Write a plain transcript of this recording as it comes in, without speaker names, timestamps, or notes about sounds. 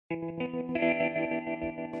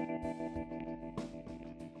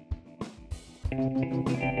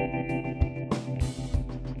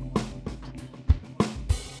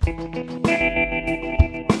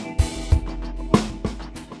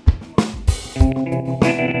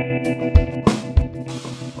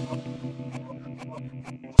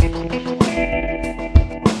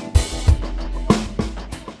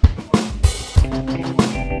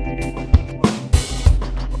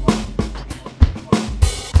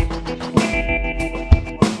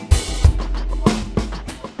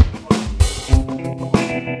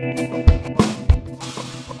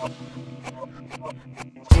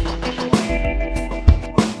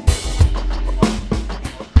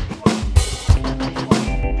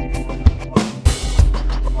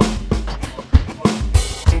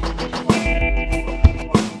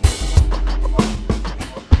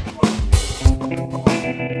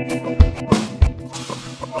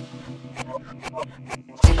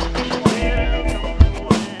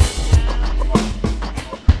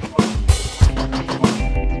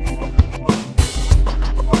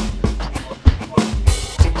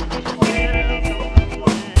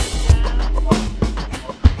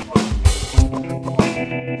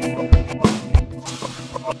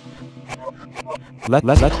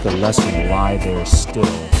Let the lesson lie there still.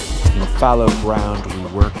 In fallow ground we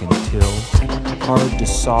work until hard to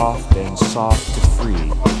soft and soft to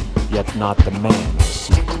free, yet not the man I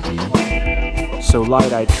seek to be. So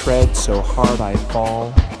light I tread, so hard I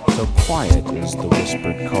fall, so quiet is the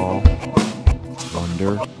whispered call.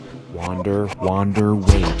 Wonder, wander, wander,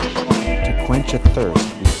 wait, to quench a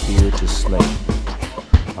thirst we fear to slake.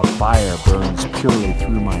 A fire burns purely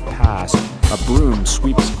through my past, a broom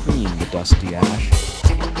sweeps clean the dusty ash.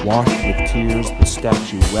 Washed with tears the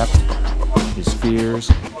statue wept, his fears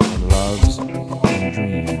and loves and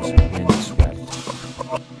dreams windswept.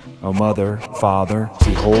 O mother, father,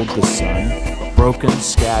 behold the sun, broken,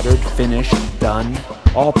 scattered, finished, done,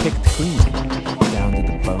 all picked clean, down to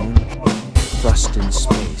the bone, thrust in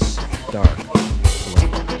space, dark,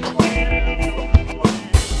 alone.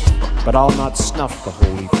 But I'll not snuff the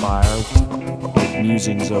holy fire with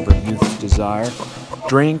musings over youth's desire.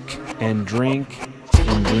 Drink and drink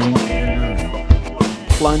and drink and learn.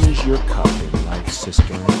 Plunge your cup in life's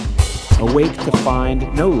cistern. Awake to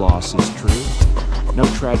find no loss is true, no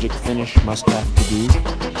tragic finish must have to do.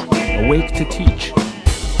 Awake to teach.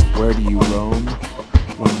 Where do you roam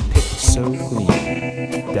when picked so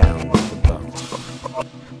clean down the bone?